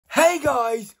Hey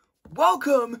guys,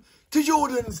 welcome to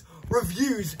Jordan's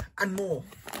Reviews and More.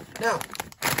 Now,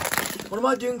 what am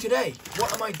I doing today?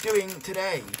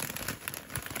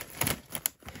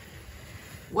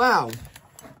 Wow,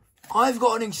 I've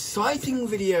got an exciting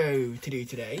video to do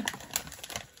today.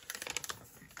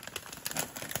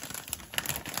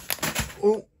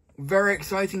 Oh, very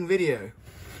exciting video.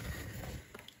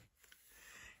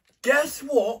 Guess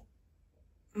what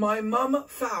my mum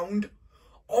found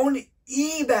on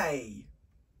eBay?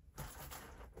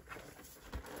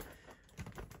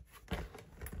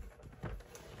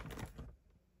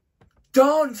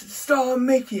 Dance Star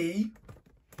Mickey,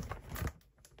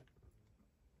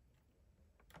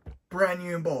 brand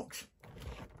new in box.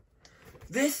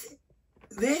 This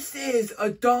is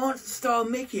a Dance Star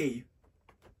Mickey.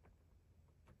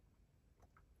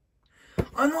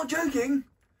 I'm not joking.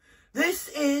 This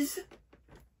is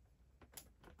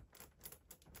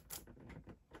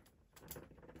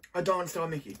a Dance Star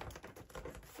Mickey.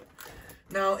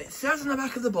 Now, it says on the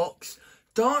back of the box,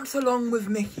 dance along with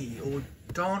Mickey, or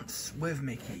dance with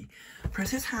Mickey.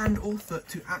 Press his hand or foot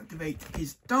to activate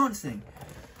his dancing.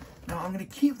 Now, I'm going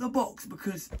to keep the box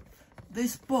because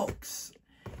this box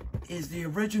is the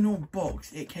original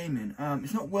box it came in.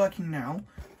 It's not working now.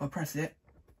 If I press it.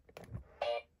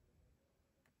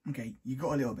 Okay, you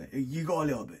got a little bit. You got a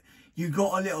little bit. You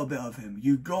got a little bit of him.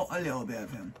 You got a little bit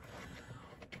of him.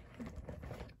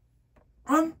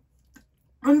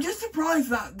 I'm just surprised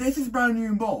that this is brand new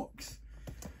in box.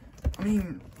 I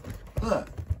mean, look.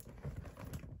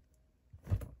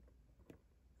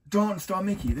 Dance Star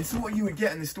Mickey. This is what you would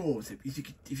get in the stores if you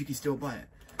could still buy it.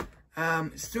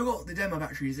 It's still got the demo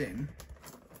batteries in.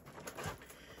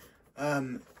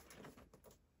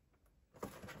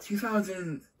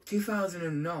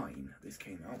 2009 this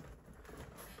came out.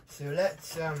 So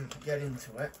let's get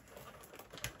into it.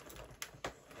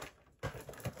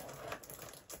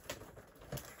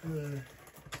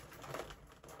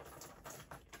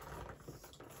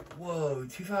 Whoa,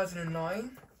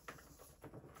 2009?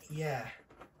 Yeah.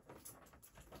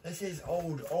 This is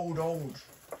old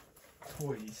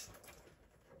toys.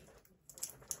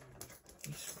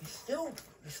 It still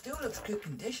looks good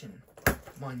condition,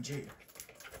 mind you.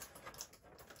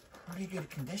 Pretty good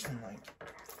condition, like.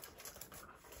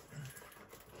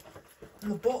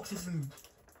 And the box is in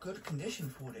good condition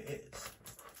for what it is.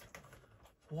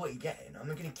 For what you're getting. I'm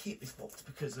going to keep this box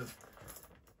because of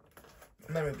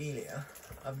memorabilia.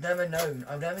 I've never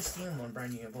seen one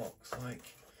brand new box.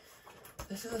 Like,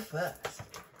 this is the first.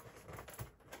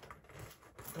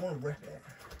 I don't want to rip it.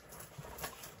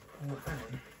 Oh, hang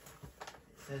on. It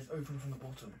says open from the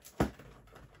bottom.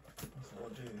 That's what I'll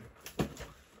do. I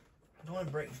don't want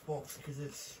to break this box because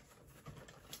it's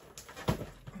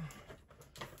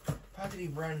practically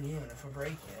brand new, and if I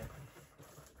break it,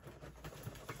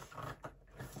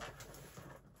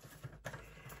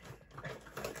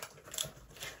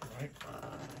 right.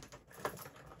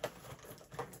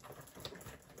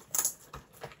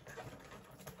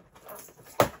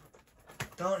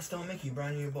 Dance Star Mickey,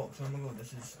 brand new box. Oh my god,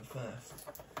 this is the first.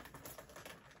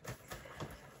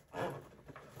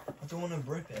 I don't want to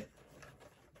rip it.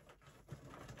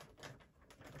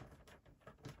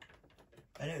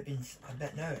 I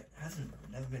bet no, it hasn't,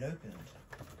 never been opened.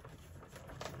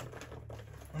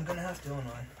 I'm gonna have to, aren't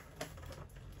I?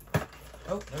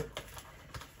 Oh, nope.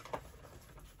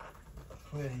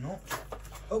 Clearly not.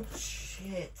 Oh,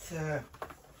 shit. I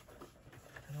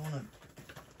don't wanna...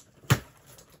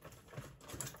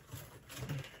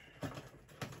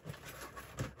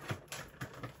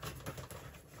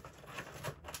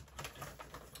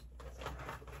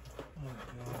 Oh,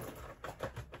 God.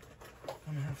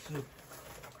 I'm gonna have to...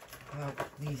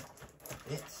 these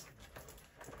bits.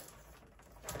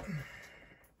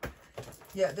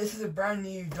 Yeah, this is a brand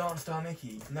new Dance Star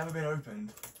Mickey. It's never been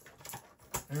opened.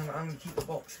 And I'm going to keep the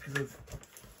box because of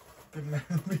good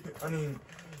memory. I mean,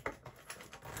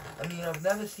 I've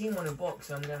never seen one in box,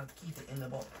 so I'm going to have to keep it in the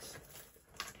box.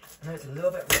 I know it's a little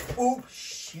bit... Oh,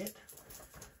 shit.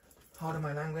 Pardon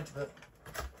my language, but...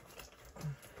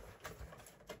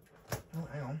 Oh,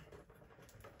 hang on.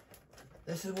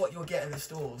 This is what you'll get in the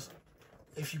stores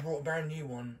if you bought a brand new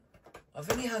one.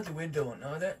 I've only had the window on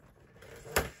now, that.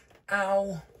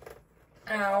 Ow.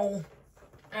 Ow.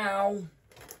 Ow.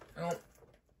 Oh.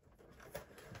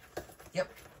 Yep.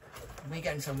 We're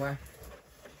getting somewhere.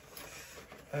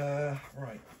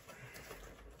 Right.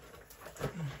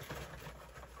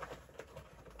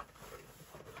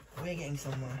 We're getting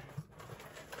somewhere.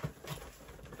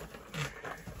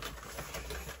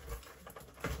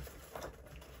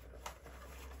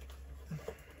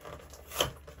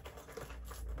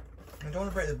 I don't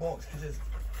want to break the box because it's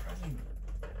actually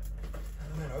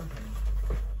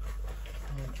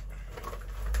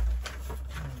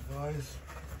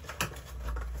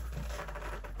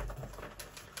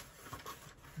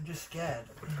scared.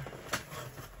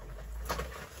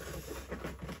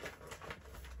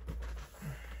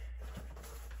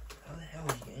 How the hell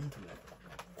did you get into it?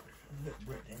 It's a bit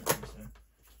ripped into it, so.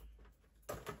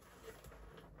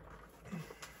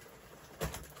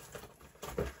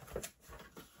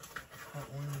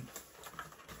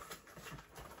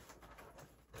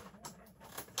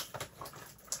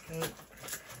 Okay,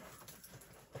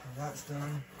 that's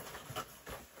done.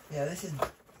 Yeah, this is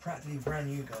practically brand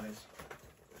new, guys.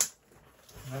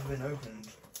 Never been opened.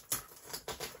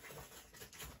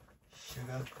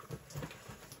 Sugar.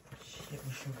 Shit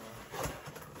with sugar.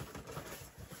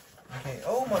 Okay,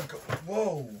 oh my god,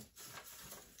 whoa!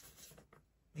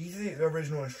 These are the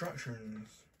original instructions.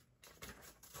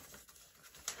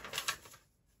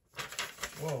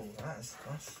 Whoa, that's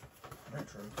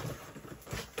retro.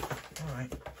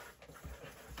 Alright.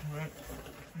 Alright.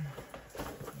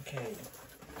 Okay.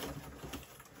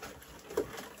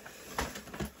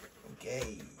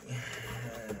 Okay.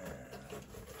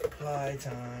 Apply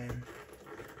time.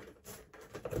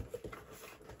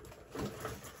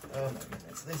 Oh my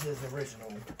goodness, this is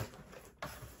original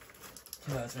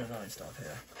 2009 stuff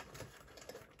here.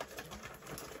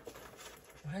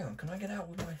 Oh, hang on, can I get out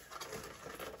with my...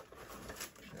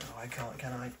 No, I can't,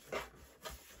 can I?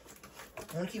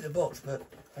 I want to keep the box, but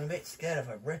I'm a bit scared if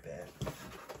I rip it.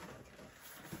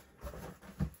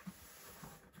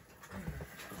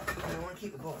 I want to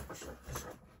keep the box. It's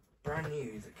brand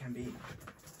new as it can be.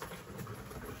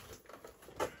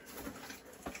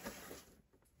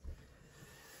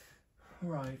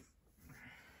 Right.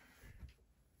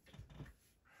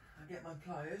 I get my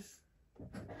pliers.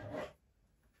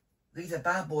 These are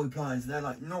bad boy pliers. They're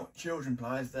like not children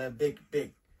pliers. They're big,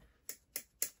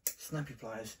 snappy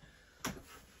pliers.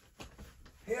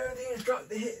 Here are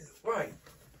the right.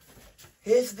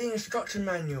 Here's the instruction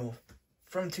manual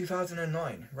from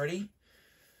 2009. Ready?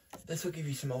 This will give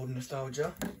you some old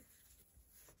nostalgia.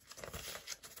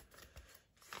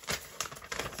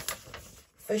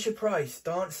 Fisher-Price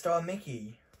Dance Star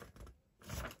Mickey.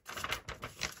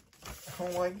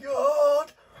 Oh my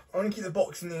god! I want to keep the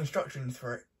box and the instructions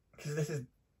for it because this is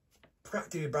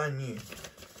practically brand new.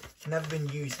 Never been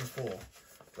used before.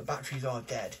 The batteries are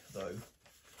dead though.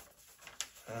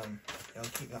 I'll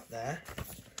keep that there.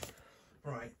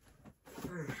 Right.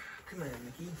 Come here,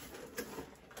 Mickey.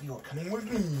 You're coming with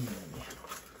me.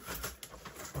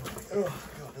 Right. Oh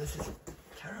god, this is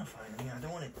terrifying me. I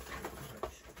don't want it.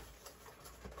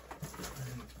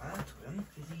 Bad to him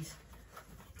because he's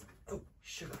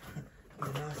sugar. He's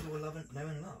a nice little know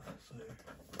and love. So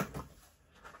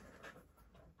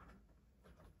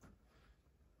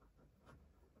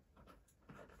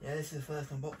yeah, this is the first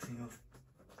unboxing of,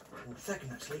 well, the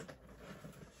second actually.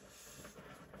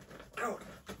 Oh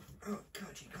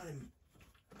god, you can't even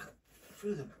cut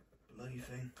through the bloody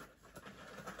thing.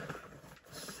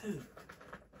 So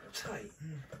tight. If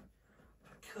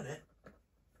I cut it.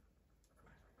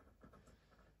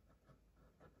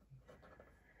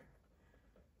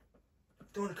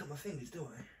 Don't want to cut my fingers, do I?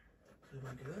 So if I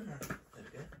go in that, there we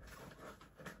go.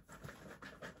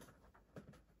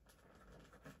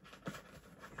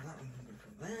 And that one can go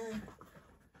from there.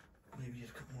 Maybe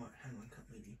just cut more. Hang on, cut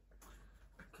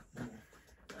more.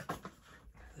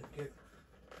 There we go.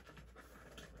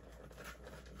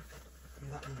 And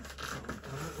that one.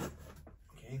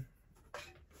 Okay.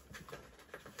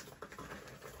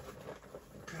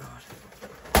 God.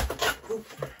 Oh.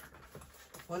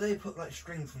 Why they put like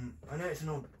strings from? I know it's an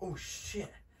old. Oh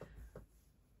shit!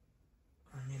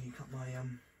 I nearly cut my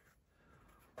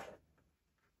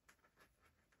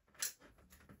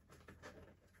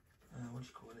what do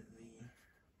you call it?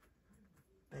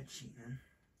 The bed sheet then.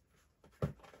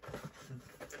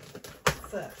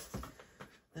 First,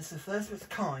 this is the first of its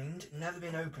kind. Never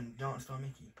been opened. Dance Star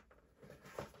Mickey.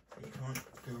 So you can't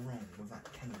go wrong with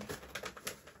that, can you?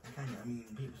 Can you? I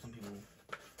mean, some people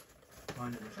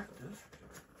find it attractive.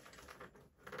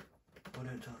 Oh,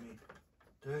 don't tell me.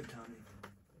 Don't tell me.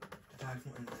 The tag's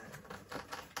not in there.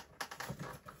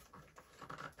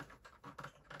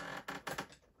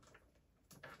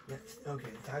 Yes, okay,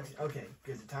 the tag's, okay,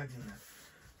 good, the tag's in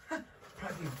there.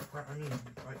 Practically brand new,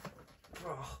 right?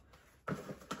 Oh,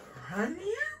 brand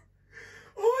new?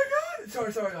 Oh my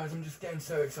god! Sorry guys, I'm just getting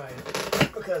so excited.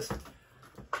 Because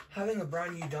having a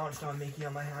brand new Dance Star Mickey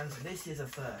on my hands, this is a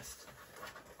first.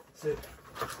 So,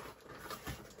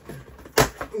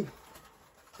 ooh.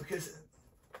 Because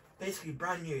basically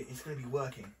brand new, it's going to be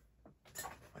working,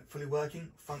 like fully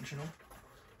working, functional,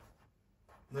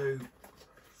 no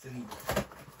silly,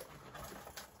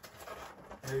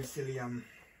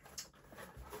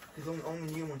 because on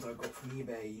the new ones I got from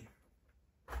eBay,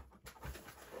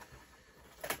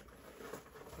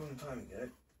 a long time ago.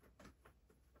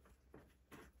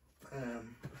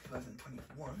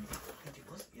 2021, I think it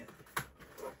was, yeah.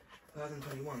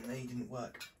 2021, they didn't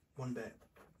work one bit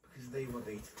because they were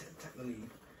technically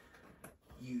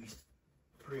used,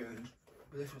 pre-owned.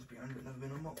 But this was pre-owned but never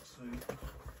been unboxed, so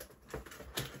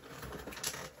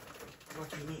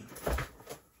lucky me.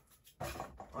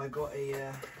 I got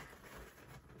a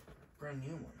brand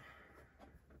new one.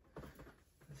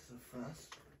 This is the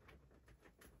first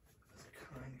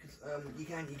kind,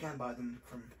 because you can buy them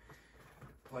from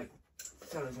like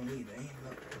sellers on eBay,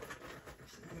 but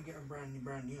when you get a brand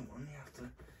new one, you have to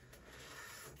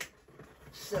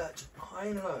search high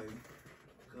and low,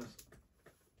 because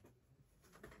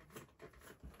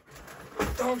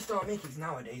Dance Star Mickeys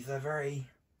nowadays, they're very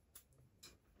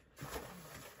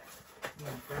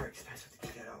expensive to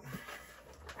get out.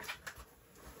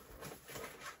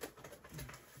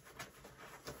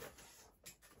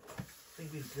 I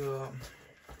think we've got,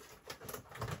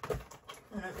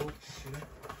 oh no, oh shoot.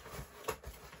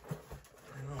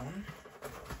 Hang on.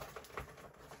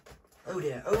 Oh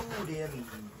dear me,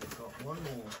 we've got one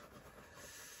more.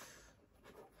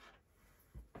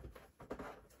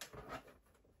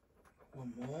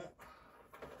 One more.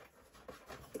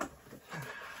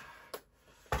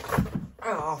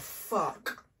 Oh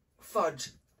fuck. Fudge.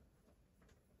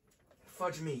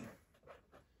 Fudge me.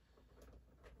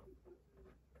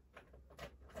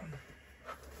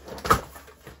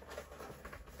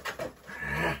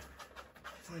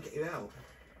 Trying to get you out.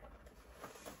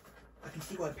 I can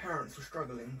see why parents were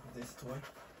struggling with this toy.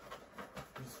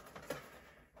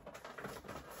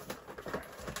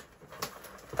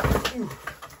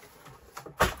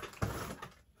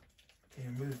 Okay,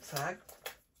 remove the tag.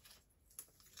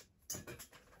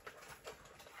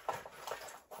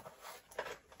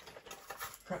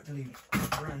 Practically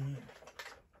brand new.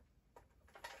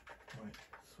 Right,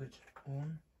 switch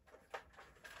on.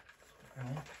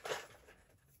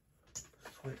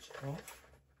 Switch off.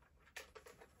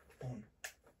 On.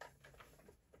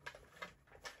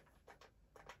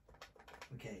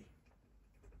 Okay.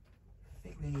 I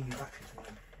think we need new batteries now.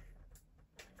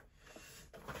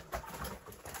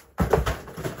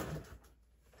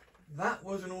 That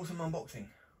was an awesome unboxing.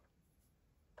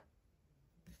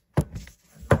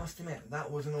 I must admit, that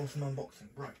was an awesome unboxing.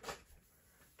 Right.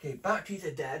 Okay, batteries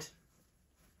are dead.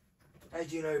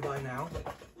 As you know by now,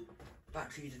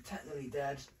 batteries are technically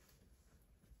dead.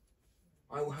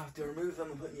 I will have to remove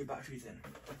them and put new batteries in.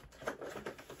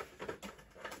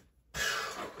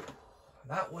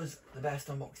 That was the best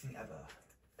unboxing ever.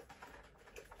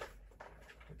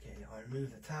 Okay, I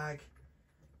remove the tag.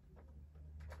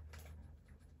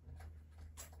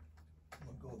 Oh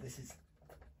my god, this is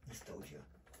nostalgia.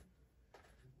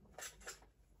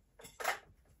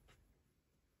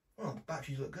 Oh,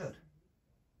 batteries look good.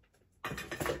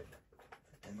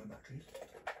 Demo batteries.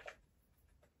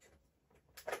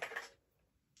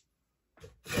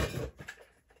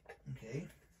 Okay.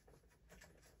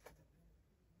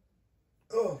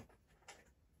 Oh.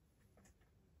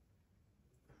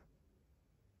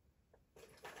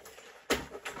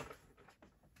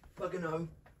 Bugger no.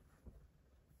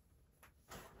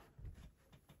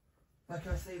 How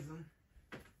can I save them?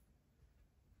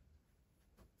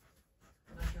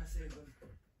 How can I save them?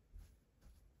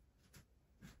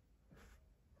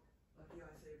 Lucky I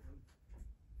saved them.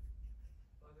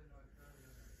 Bugger no, no.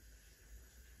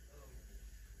 Oh.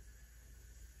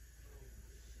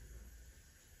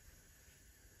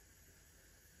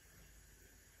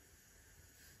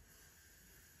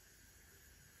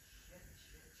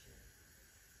 Shit.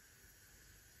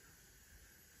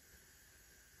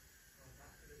 Oh,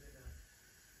 that could have been a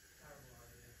terrible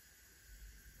idea.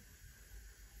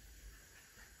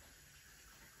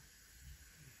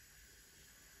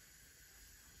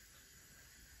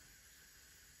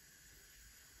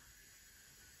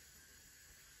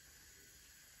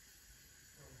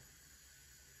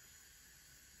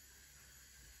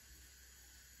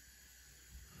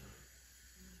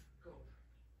 God.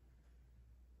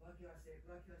 Lucky I saved.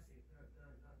 No, lucky I saved it.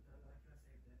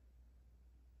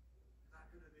 That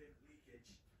could have been leakage.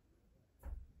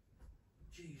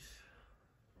 Jeez.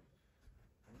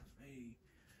 That's me.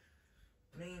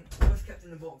 I mean, it was kept in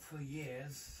the box for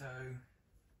years, so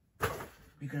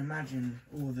you can imagine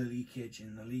all the leakage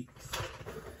and the leaks.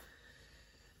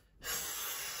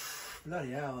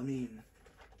 Bloody hell, I mean.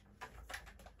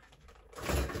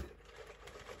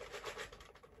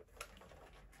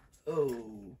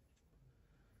 Oh.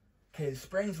 Okay, the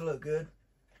springs look good.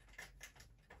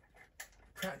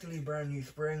 Practically brand new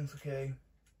springs, okay.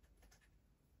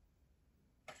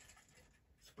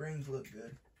 Springs look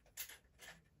good.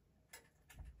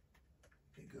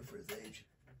 Okay, good for his age.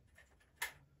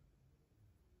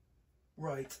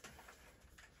 Right.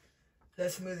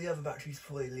 Let's remove the other batteries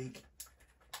before they leak.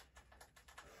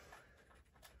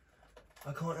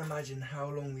 I can't imagine how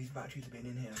long these batteries have been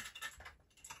in here.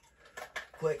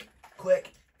 Quick,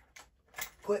 quick,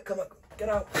 quick, come on, get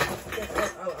out, get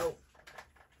out.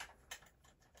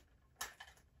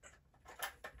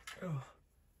 Oh.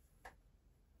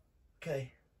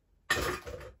 Okay. Do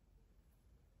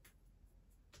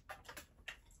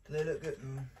they look good?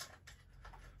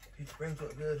 These springs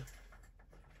look good.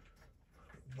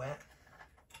 Wet.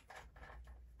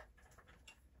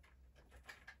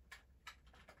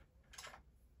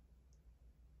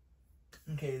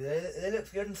 Okay, they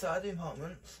look good inside the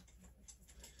compartments.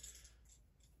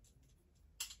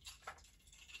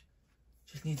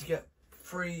 Just need to get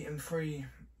 3 and 3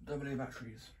 AA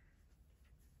batteries.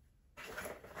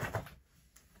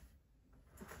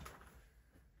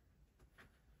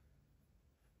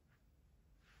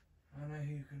 I know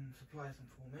who can supply some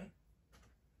for me.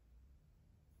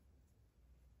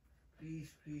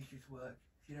 Please just work.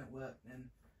 If you don't work, then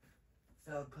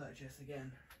failed purchase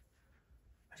again.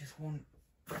 I just want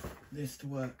this to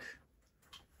work.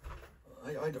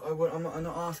 I'm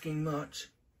not asking much,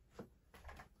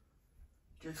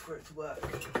 just for it to work,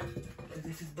 because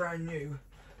this is brand new.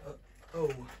 Oh,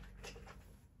 I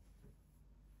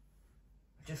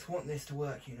just want this to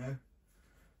work, you know.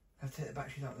 I have to take the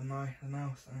batteries out of the mouse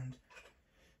and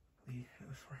the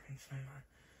little freaking snowman.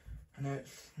 I know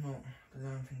it's not the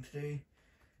damn thing to do,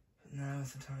 but now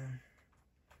is the time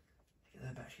to get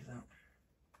the batteries out.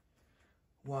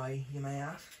 Why, you may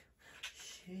ask?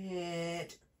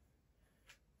 Shit.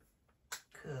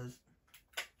 Because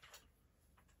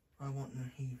I want the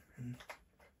He and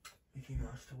Mickey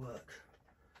Mouse to work.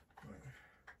 Right.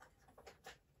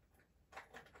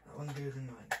 That one goes in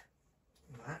like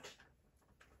that.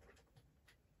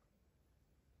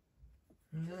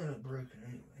 It's gonna look broken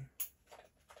anyway.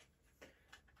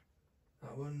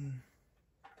 That one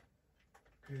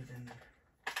goes in like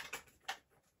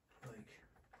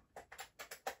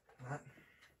that.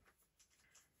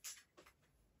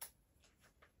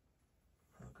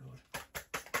 Oh god.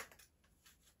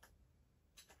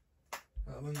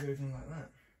 That one goes in like that.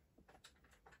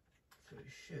 So it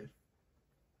should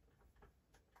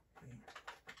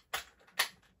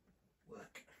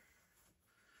work.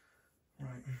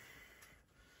 Right.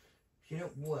 If you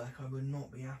don't work, I would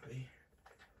not be happy.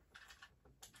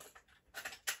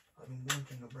 I've been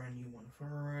wanting a brand new one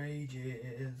for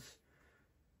ages.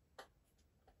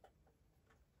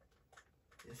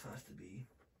 This has to be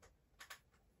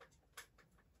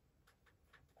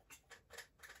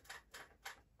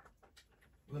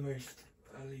the most,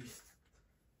 at least.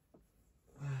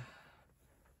 I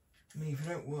mean, if it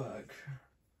don't work,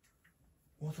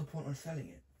 what's the point of selling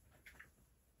it?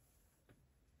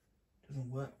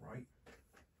 Doesn't work right.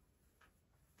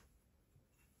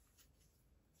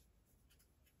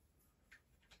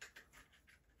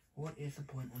 What is the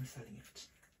point on selling it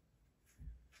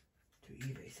to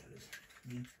eBay sellers? I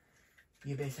mean,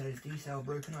 eBay sellers do sell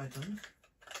broken items,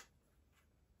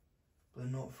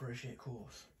 but not for a shit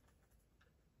course.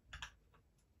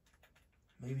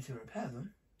 Maybe to repair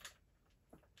them.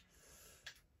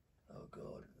 Oh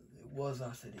god, there was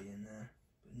acidity in there,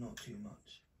 but not too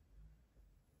much.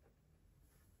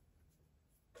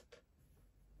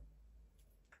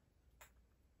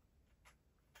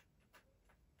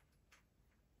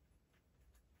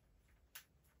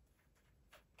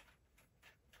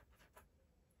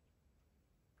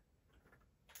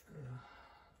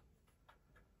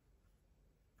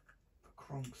 For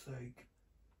cronk's sake.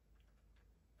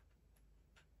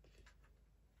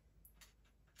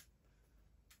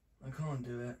 I can't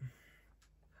do it.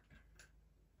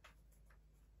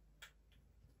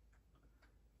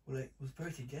 Well, it was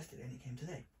posted yesterday and it came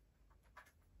today.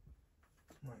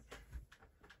 Right.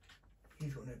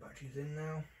 He's got no batteries in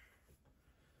now.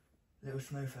 Little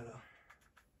snow fella.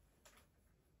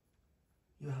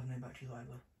 You have no batteries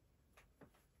either.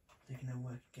 They can never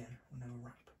work again or never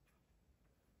wrap.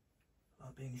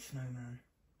 Like being a snowman.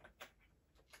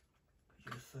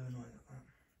 Because you're so annoying at that.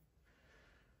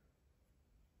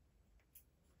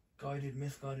 Guided,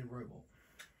 misguided robot.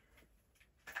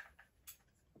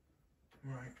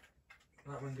 Right.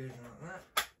 That one goes in like that.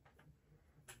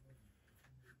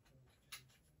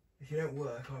 If you don't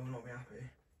work, I will not be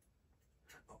happy.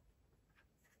 Oh.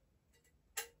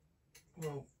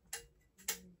 Well,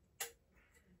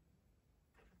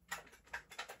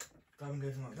 that one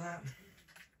goes in like that.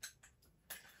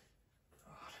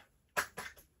 God.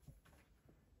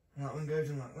 And that one goes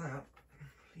in like that.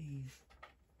 Please.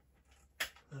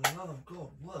 For the love of God,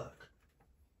 work.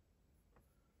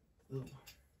 Ooh.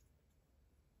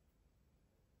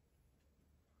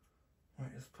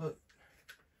 let's put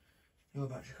your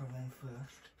battery cover on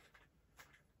first.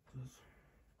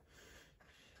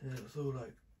 It's all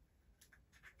like,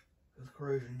 there's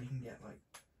corrosion, you can get like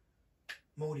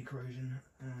mouldy corrosion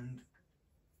and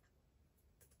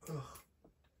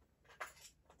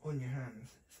on your hands,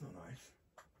 it's not nice.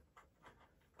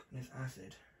 And it's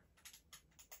acid.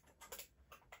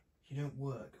 You don't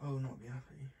work, I will not be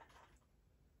happy.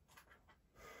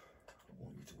 I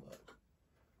want you to work.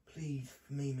 Please,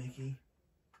 for me, Mickey.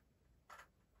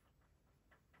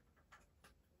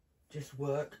 Just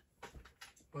work.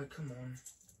 Like, come on.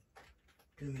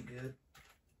 Do me good.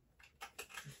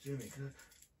 Just do me good.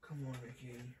 Come on,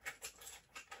 Mickey.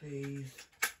 Please.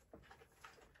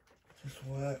 Just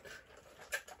work.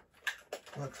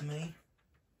 Work for me.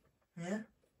 Yeah?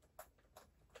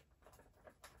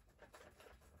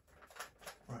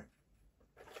 Right.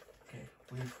 Okay,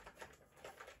 we've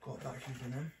got batteries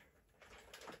in them.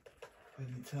 Let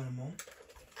me turn them on.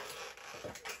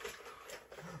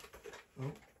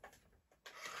 Oh.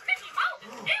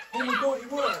 Oh my god,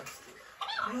 it works!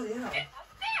 Bloody hell.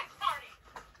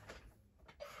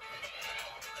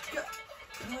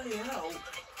 Bloody hell.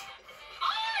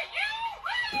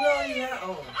 Bloody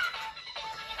hell.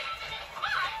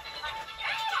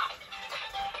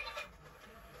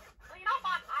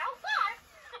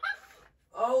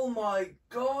 Oh my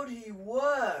god, he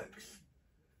works!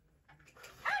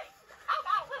 Hey, how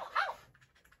about a little help?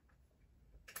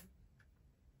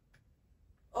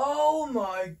 Oh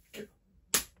my god.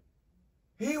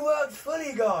 He worked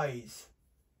fully, guys.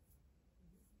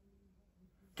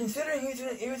 Considering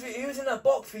he was in that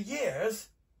box for years,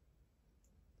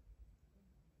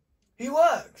 he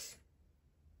works.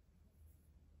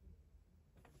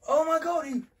 Oh my god,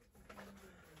 he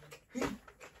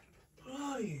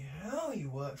bloody hell, he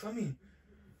works. I mean,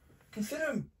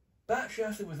 considering battery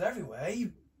acid was everywhere,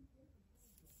 he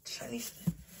at least.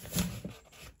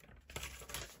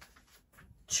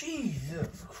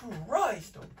 Jesus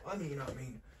Christ! I mean,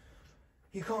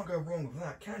 you can't go wrong with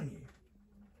that, can you?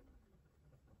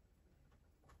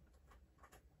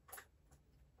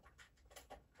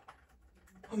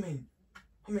 I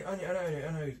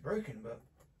know he's broken, but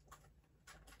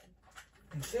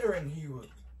considering he was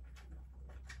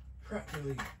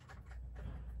practically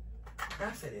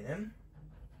acid in him,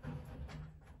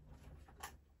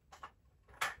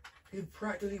 he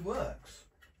practically works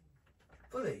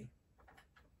fully.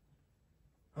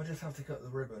 I'll just have to cut the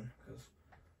ribbon because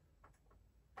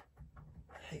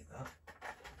I hate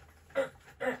that.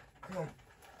 Come on.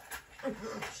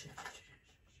 Shit.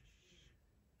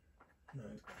 No.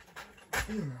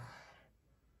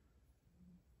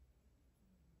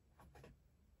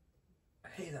 I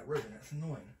hate that ribbon, it's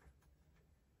annoying.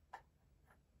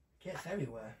 It gets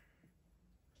everywhere.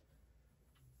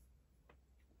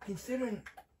 Considering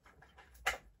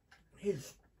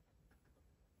his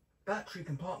battery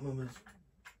compartment was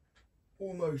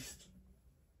almost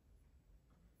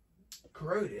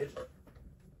corroded,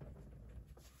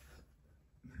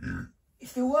 it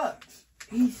still works.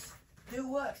 He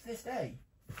still works this day.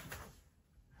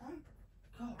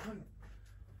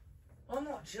 I'm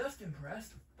not just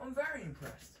impressed, I'm very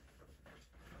impressed.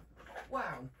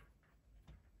 Wow.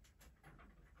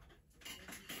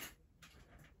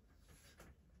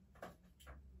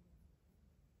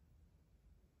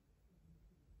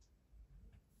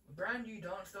 A brand new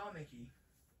Dance Star Mickey.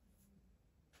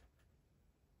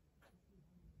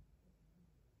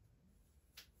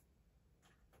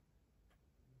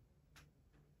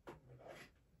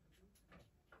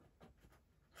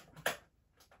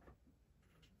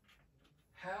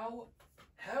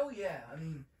 Hell yeah, I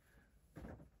mean,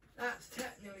 that's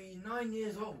technically 9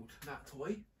 years old, that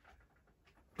toy.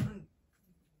 And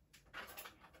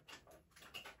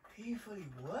he fully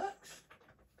works?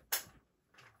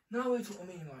 No, we're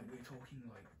talking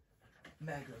like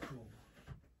mega cool.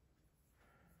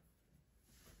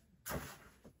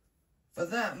 For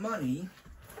that money,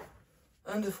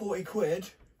 under 40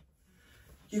 quid,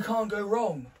 you can't go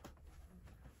wrong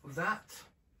with that.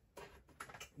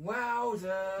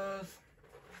 Wowzers!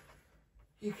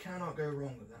 You cannot go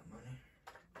wrong with that money.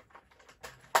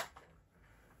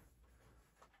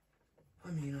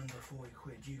 I mean, under 40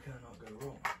 quid, you cannot go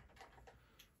wrong with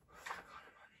that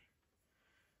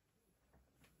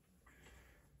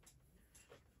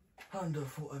kind of money. Under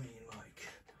 40, I mean, like,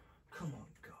 come on,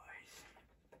 guys.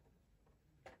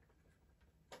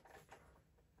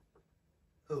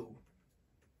 Oh.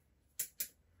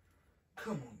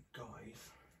 Come on,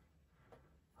 guys.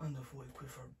 Under 40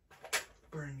 quid for a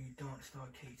brand new Dance Star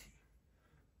Katie.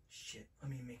 Shit, I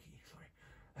mean Mickey, sorry.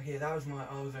 Okay, that was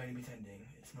I was only pretending.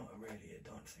 It's not really a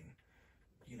dancing,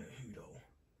 you know who doll.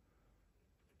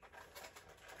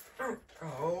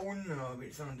 No,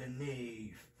 it's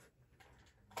underneath.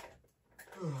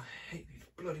 Oh, I hate these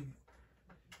bloody...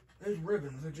 Those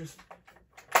ribbons are just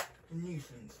a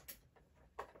nuisance.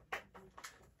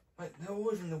 Like, they're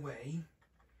always in the way.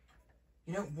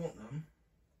 You don't want them.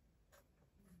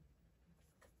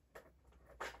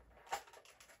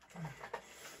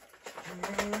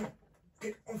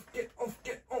 Get off, get off,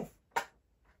 get off!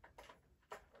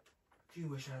 Do you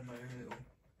wish I had my own little...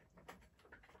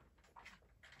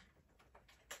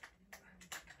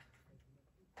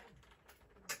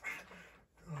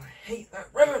 Oh, I hate that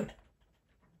ribbon!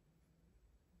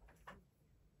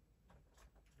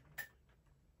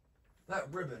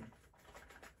 That ribbon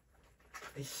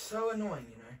is so annoying,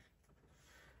 you know.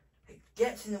 It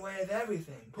gets in the way of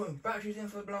everything. Putting batteries in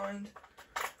for the blind.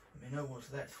 I mean, no one's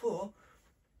that's for.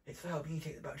 It's for helping you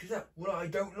take the batteries out. Well, I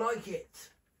don't like it.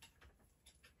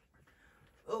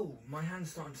 Oh, my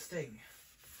hand's starting to sting.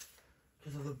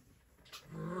 Because of the...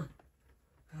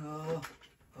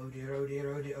 Oh dear, oh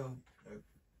dear, oh dear, oh no.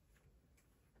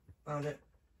 Found it.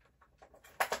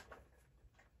 Okay.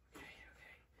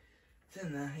 It's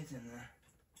in there, it's in there.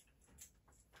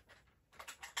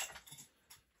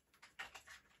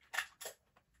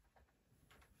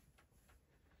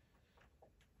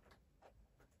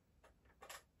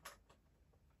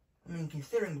 I mean,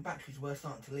 considering the batteries were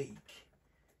starting to leak,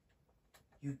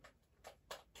 you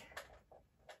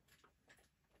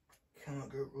cannot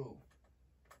go wrong.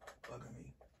 Bugger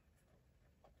me.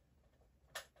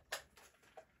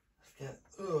 Let's get...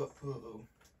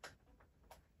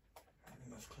 We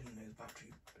must clean those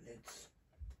battery lids.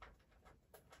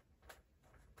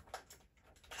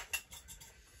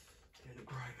 They look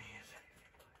grimy as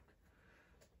anything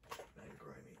like. Very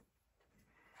grimy.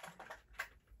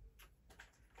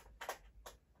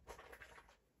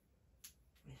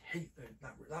 I hate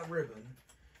that ribbon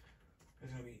is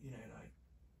going to be, you know, like,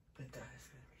 the death is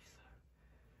going to be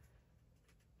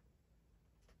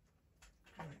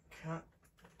so... Like, cat.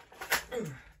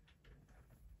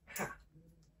 Ha.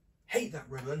 Hate that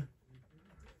ribbon.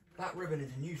 That ribbon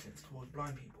is a nuisance towards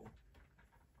blind people.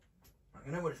 Like,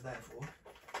 I know what it's there for.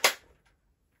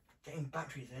 Getting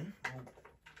batteries in will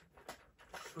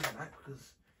swing that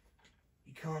because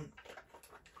you can't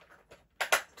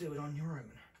do it on your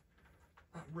own.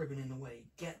 That ribbon in the way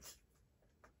gets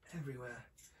everywhere.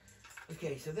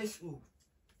 Okay, so this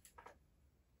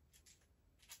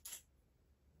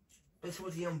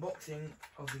was the unboxing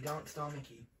of the Dance Star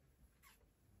Mickey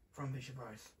from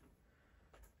Fisher-Price.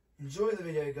 Enjoy the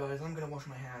video, guys. I'm going to wash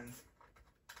my hands.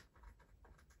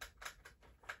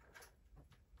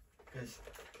 Because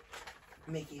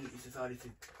Mickey has decided to...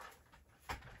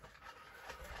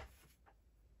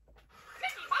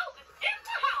 Mickey Mouse is in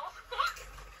the house. Come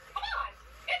on,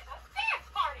 it's a dance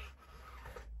party.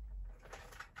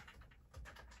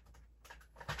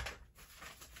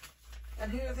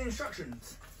 And here are the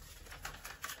instructions.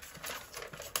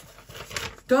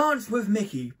 Dance with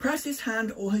Mickey. Press his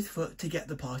hand or his foot to get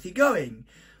the party going.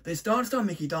 This Dance Star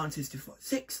Mickey dances to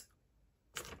 6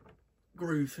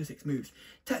 grooves for 6 moves.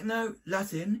 Techno,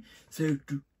 Latin, so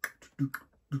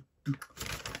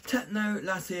techno,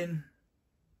 Latin,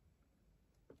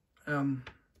 I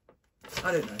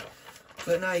don't know.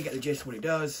 But now you get the gist of what it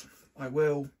does. I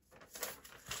will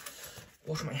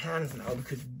wash my hands now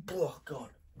because, oh god,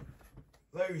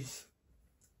 those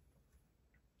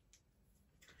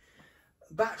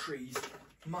batteries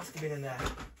must have been in there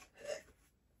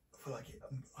for like,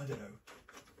 I don't know,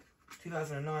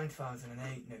 2009,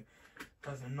 2008, no,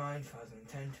 2009,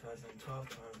 2010, 2012,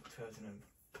 2000,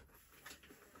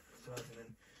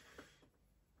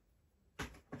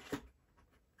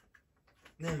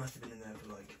 they must have been in there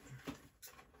for like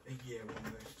a year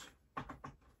almost.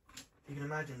 You can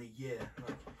imagine a year,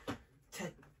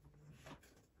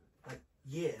 like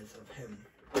years of him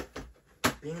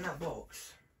being in that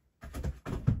box.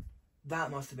 That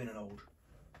must have been an old.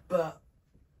 But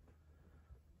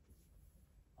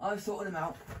I've sorted them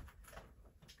out.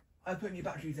 I put new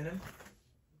batteries in them.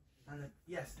 And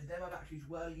yes, the demo batteries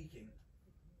were leaking.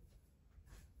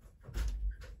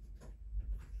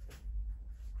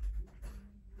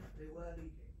 They were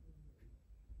leaking.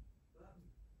 But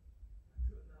I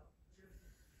took them out just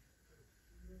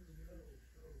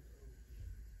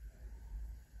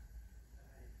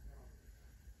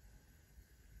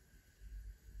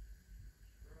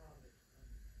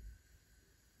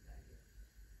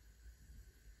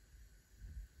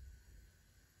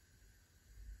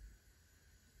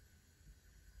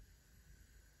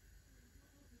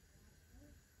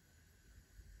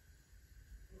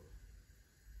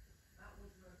That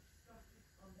was the disgusting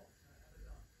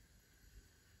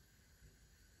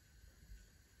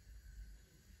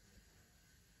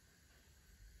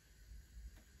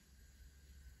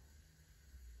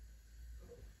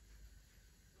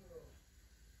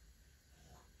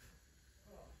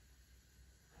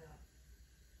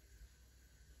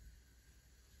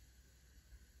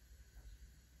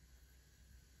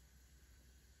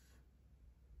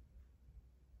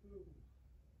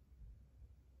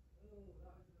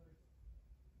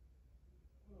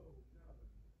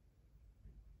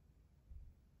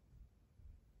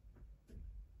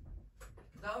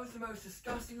That was the most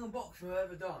disgusting unboxing I've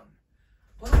ever done.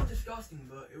 Well, not disgusting,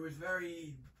 but it was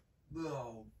very...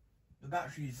 well, the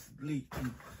batteries leaked.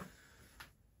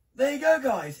 There you go,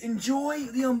 guys. Enjoy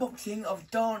the unboxing of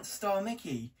Dance Star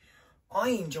Mickey. I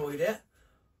enjoyed it.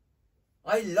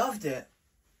 I loved it.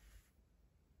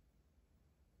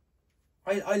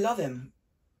 I love him.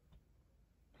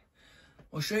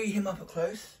 I'll show you him up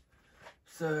close.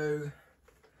 So,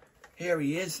 here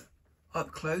he is,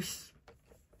 up close.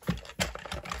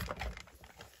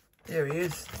 There he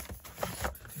is.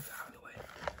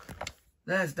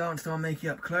 There's Dance Star Mickey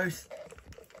up close.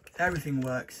 Everything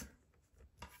works.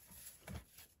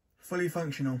 Fully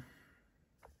functional.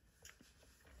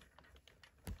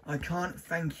 I can't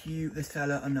thank you, the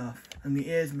seller, enough. And the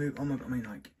ears move. Oh my god, I mean,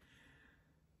 like,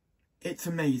 it's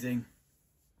amazing.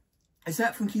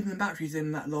 Except from keeping the batteries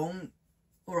in that long.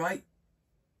 Alright.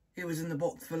 It was in the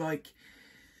box for like...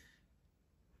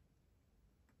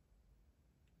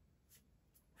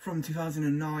 from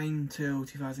 2009 till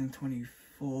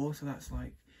 2024. So that's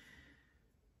like...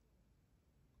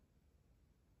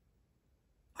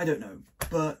 I don't know.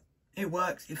 But it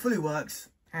works. It fully works.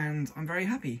 And I'm very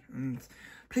happy. And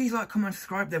please like, comment,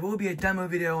 subscribe. There will be a demo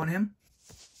video on him.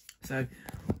 So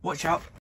watch out.